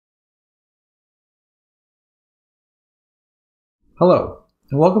Hello,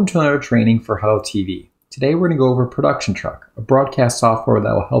 and welcome to another training for Hudl TV. Today we're going to go over Production Truck, a broadcast software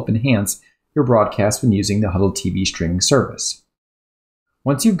that will help enhance your broadcast when using the Hudl TV streaming service.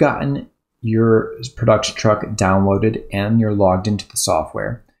 Once you've gotten your Production Truck downloaded and you're logged into the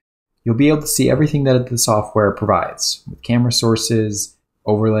software, you'll be able to see everything that the software provides, with camera sources,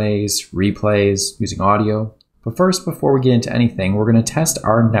 overlays, replays, using audio. But first, before we get into anything, we're going to test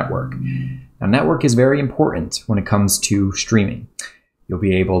our network. Now, network is very important when it comes to streaming. You'll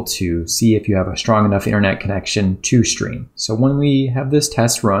be able to see if you have a strong enough internet connection to stream. So when we have this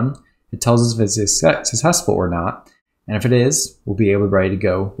test run, it tells us if it's successful or not. And if it is, we'll be able to ready to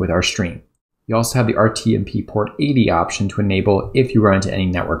go with our stream. You also have the RTMP port 80 option to enable if you run into any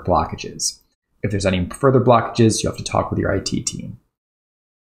network blockages. If there's any further blockages, you have to talk with your IT team.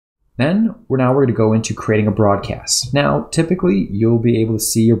 Then we're going to go into creating a broadcast. Now, typically, you'll be able to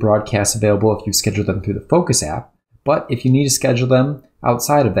see your broadcasts available if you schedule them through the Focus app. But if you need to schedule them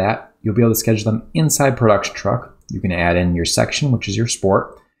outside of that, you'll be able to schedule them inside Production Truck. You can add in your section, which is your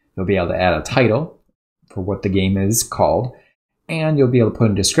sport. You'll be able to add a title for what the game is called. And you'll be able to put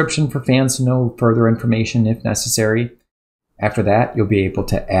in a description for fans to know further information if necessary. After that, you'll be able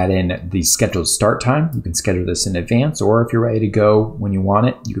to add in the scheduled start time. You can schedule this in advance, or if you're ready to go when you want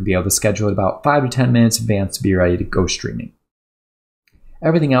it, you could be able to schedule it about 5 to 10 minutes in advance to be ready to go streaming.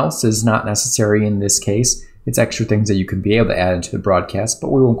 Everything else is not necessary in this case. It's extra things that you can be able to add into the broadcast, but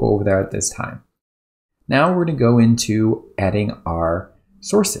we won't go over that at this time. Now we're going to go into adding our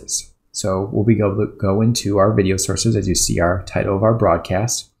sources. So we'll be able to go into our video sources as you see our title of our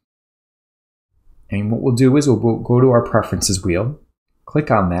broadcast. And what we'll do is we'll go to our preferences wheel,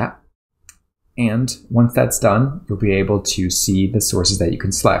 click on that, and once that's done, you'll be able to see the sources that you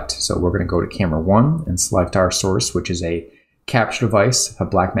can select. So we're going to go to camera 1 and select our source, which is a capture device, a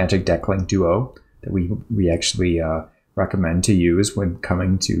Blackmagic Decklink Duo that we actually recommend to use when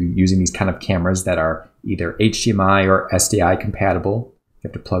coming to using these kind of cameras that are either HDMI or SDI compatible. You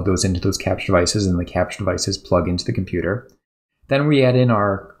have to plug those into those capture devices, and the capture devices plug into the computer. Then we add in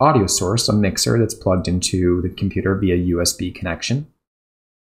our audio source, a mixer that's plugged into the computer via USB connection.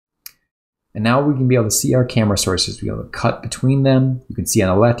 And now we can be able to see our camera sources. We'll be able to cut between them. You can see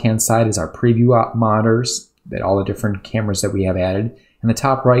on the left-hand side is our preview monitors, that all the different cameras that we have added. And the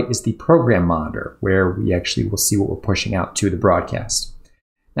top right is the program monitor, where we actually will see what we're pushing out to the broadcast.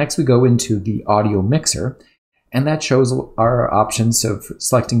 Next, we go into the audio mixer, and that shows our options of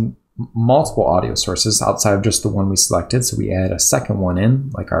selecting multiple audio sources outside of just the one we selected. So we add a second one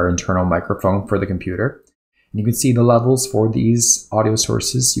in, like our internal microphone for the computer. And you can see the levels for these audio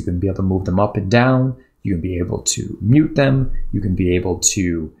sources. You can be able to move them up and down. You can be able to mute them. You can be able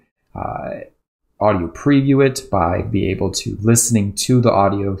to audio preview it by being able to listening to the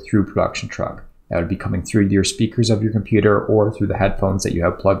audio through Production Truck. That would be coming through your speakers of your computer or through the headphones that you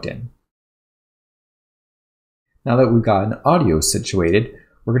have plugged in. Now that we've got an audio situated,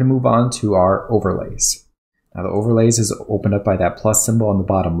 we're going to move on to our overlays. Now the overlays is opened up by that plus symbol on the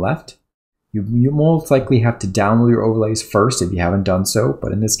bottom left. You most likely have to download your overlays first if you haven't done so,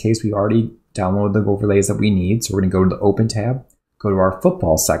 but in this case we already downloaded the overlays that we need. So we're going to go to the Open tab, go to our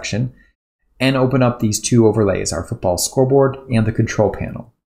football section, and open up these two overlays, our football scoreboard and the control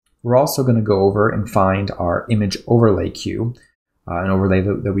panel. We're also going to go over and find our image overlay queue, an overlay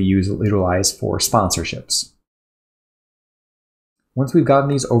that we utilize for sponsorships. Once we've gotten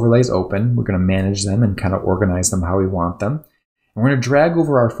these overlays open, we're going to manage them and kind of organize them how we want them. And we're going to drag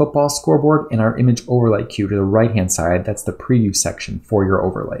over our football scoreboard and our image overlay queue to the right-hand side. That's the preview section for your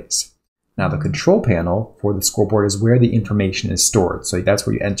overlays. Now the control panel for the scoreboard is where the information is stored. So that's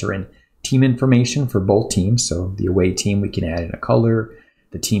where you enter in team information for both teams. So the away team, we can add in a color.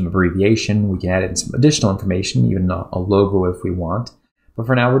 The team abbreviation, we can add in some additional information, even a logo if we want. But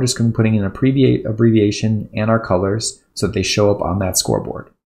for now, we're just going to be putting in an abbreviation and our colors so that they show up on that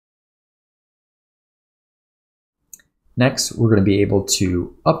scoreboard. Next, we're going to be able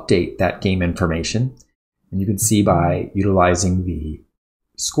to update that game information. And you can see by utilizing the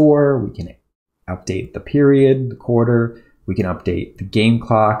score, we can update the period, the quarter. We can update the game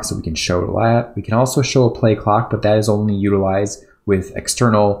clock, so we can show that. We can also show a play clock, but that is only utilized with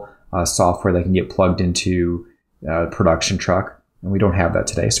external software that can get plugged into Production Truck. And we don't have that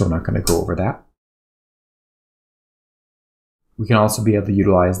today, so we're not going to go over that. We can also be able to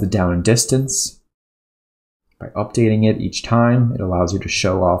utilize the down and distance. By updating it each time, it allows you to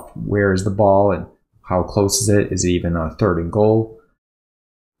show off where is the ball and how close is it. Is it even a third and goal?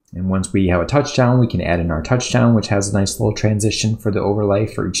 And once we have a touchdown, we can add in our touchdown, which has a nice little transition for the overlay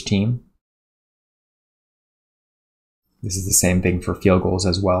for each team. This is the same thing for field goals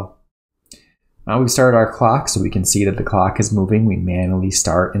as well. Now we've started our clock, so we can see that the clock is moving. We manually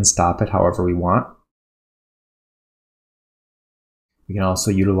start and stop it however we want. We can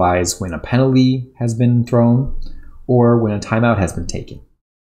also utilize when a penalty has been thrown or when a timeout has been taken.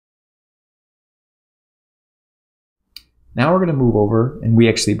 Now we're going to move over, and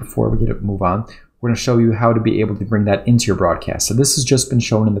before we move on, we're going to show you how to be able to bring that into your broadcast. So this has just been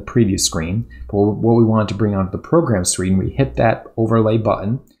shown in the preview screen, but what we want to bring onto the program screen, we hit that overlay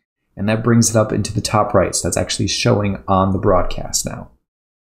button, and that brings it up into the top right. So that's actually showing on the broadcast now.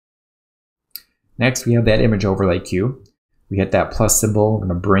 Next, we have that image overlay queue. We hit that plus symbol. We're going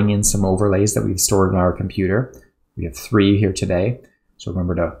to bring in some overlays that we've stored in our computer. We have 3 here today. So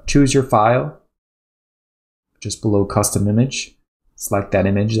remember to choose your file. Just below custom image, select that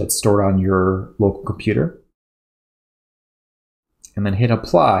image that's stored on your local computer. And then hit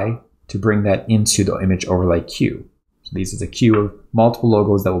apply to bring that into the image overlay queue. So this is a queue of multiple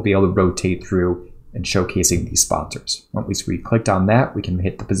logos that will be able to rotate through and showcasing these sponsors. Once we clicked on that, we can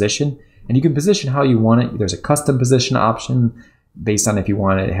hit the position. And you can position how you want it. There's a custom position option based on if you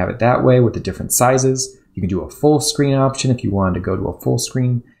want to have it that way with the different sizes. You can do a full screen option if you wanted to go to a full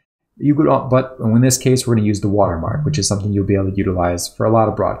screen. But in this case, we're going to use the watermark, which is something you'll be able to utilize for a lot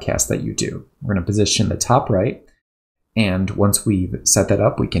of broadcasts that you do. We're going to position the top right. And once we've set that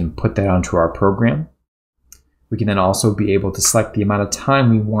up, we can put that onto our program. We can then also be able to select the amount of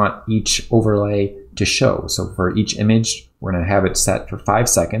time we want each overlay to show. So for each image, we're going to have it set for 5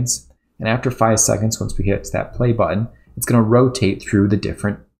 seconds. And after 5 seconds, once we hit that play button, it's going to rotate through the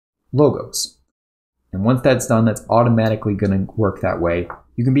different logos. And once that's done, that's automatically going to work that way.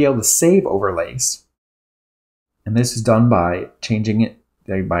 You can be able to save overlays. And this is done by changing it,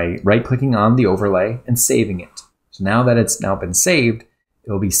 by right-clicking on the overlay and saving it. So now that it's now been saved,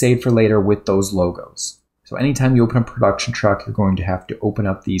 it will be saved for later with those logos. So anytime you open a production truck, you're going to have to open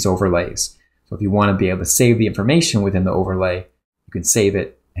up these overlays. So if you want to be able to save the information within the overlay, you can save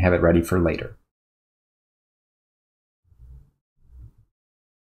it and have it ready for later.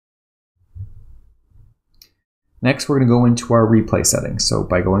 Next, we're going to go into our replay settings. So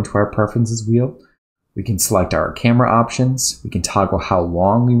by going to our preferences wheel, we can select our camera options. We can toggle how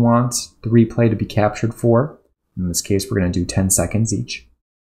long we want the replay to be captured for. In this case, we're going to do 10 seconds each.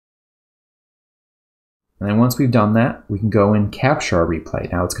 And then once we've done that, we can go and capture our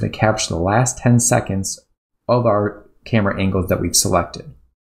replay. Now it's going to capture the last 10 seconds of our camera angles that we've selected.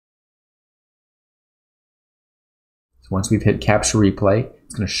 So once we've hit capture replay,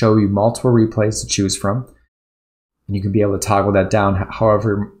 it's going to show you multiple replays to choose from. And you can be able to toggle that down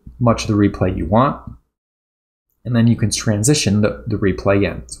however much of the replay you want. And then you can transition the replay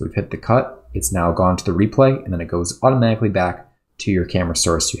in. So we've hit the cut, it's now gone to the replay, and then it goes automatically back to your camera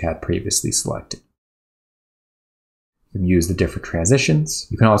source you had previously selected. You can use the different transitions.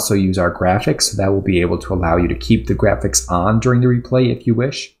 You can also use our graphics, so that will be able to allow you to keep the graphics on during the replay if you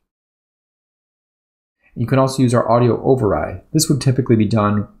wish. You can also use our audio override. This would typically be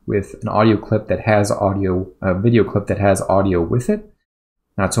done with an audio clip that has audio, a video clip that has audio with it.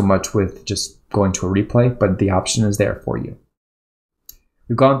 Not so much with just going to a replay, but the option is there for you.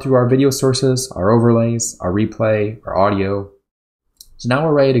 We've gone through our video sources, our overlays, our replay, our audio. So now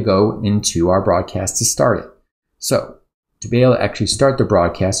we're ready to go into our broadcast to start it. So to be able to actually start the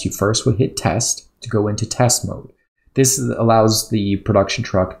broadcast, you first would hit test to go into test mode. This allows the production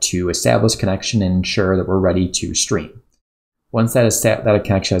truck to establish connection and ensure that we're ready to stream. Once that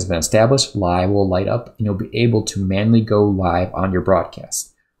connection has been established, live will light up and you'll be able to manually go live on your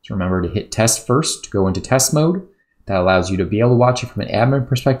broadcast. So remember to hit test first to go into test mode. That allows you to be able to watch it from an admin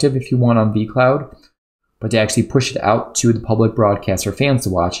perspective if you want on vCloud, but to actually push it out to the public broadcast or fans to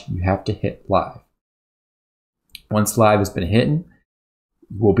watch, you have to hit live. Once live has been hit,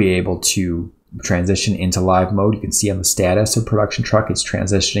 we'll be able to transition into live mode. You can see on the status of production truck, it's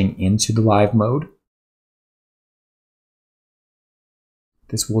transitioning into the live mode.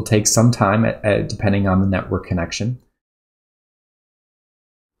 This will take some time depending on the network connection.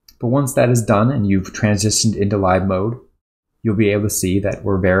 But once that is done and you've transitioned into live mode, you'll be able to see that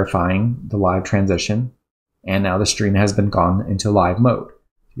we're verifying the live transition. And now the stream has been gone into live mode.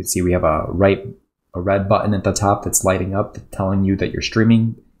 You can see we have a red button at the top that's lighting up, telling you that you're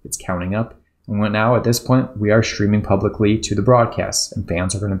streaming. It's counting up. And now at this point, we are streaming publicly to the broadcast, and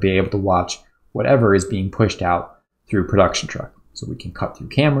fans are going to be able to watch whatever is being pushed out through production truck. So we can cut through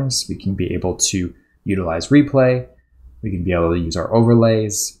cameras, we can be able to utilize replay, we can be able to use our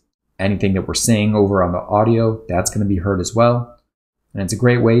overlays, anything that we're saying over on the audio, that's going to be heard as well. And it's a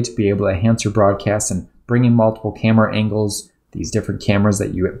great way to be able to enhance your broadcast and bring in multiple camera angles, these different cameras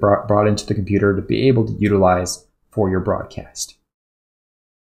that you brought into the computer to be able to utilize for your broadcast.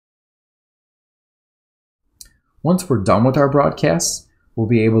 Once we're done with our broadcasts, we'll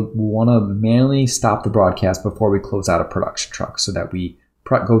want to manually stop the broadcast before we close out a production truck so that we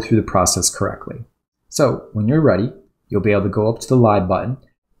go through the process correctly. So when you're ready, you'll be able to go up to the live button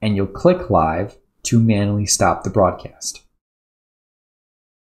and you'll click live to manually stop the broadcast.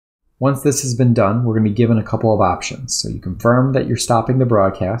 Once this has been done, we're going to be given a couple of options. So you confirm that you're stopping the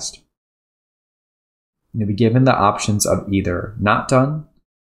broadcast. You'll be given the options of either not done,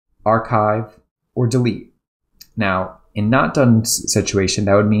 archive, or delete. Now, in not done situation,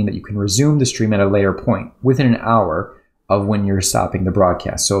 that would mean that you can resume the stream at a later point within an hour of when you're stopping the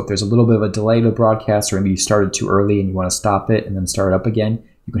broadcast. So if there's a little bit of a delay to the broadcast, or maybe you started too early and you want to stop it and then start it up again,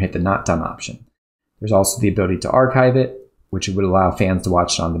 you can hit the not done option. There's also the ability to archive it, which would allow fans to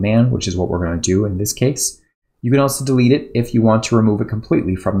watch it on demand, which is what we're going to do in this case. You can also delete it if you want to remove it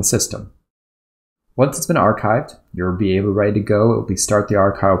completely from the system. Once it's been archived, you'll be ready to go. It will start the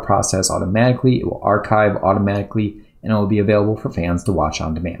archive process automatically. It will archive automatically, and it will be available for fans to watch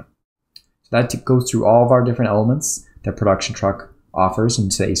on demand. So that goes through all of our different elements that Production Truck offers in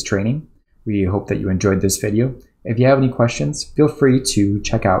today's training. We hope that you enjoyed this video. If you have any questions, feel free to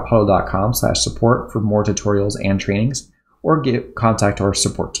check out hudl.com/support for more tutorials and trainings, or contact our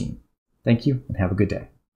support team. Thank you and have a good day.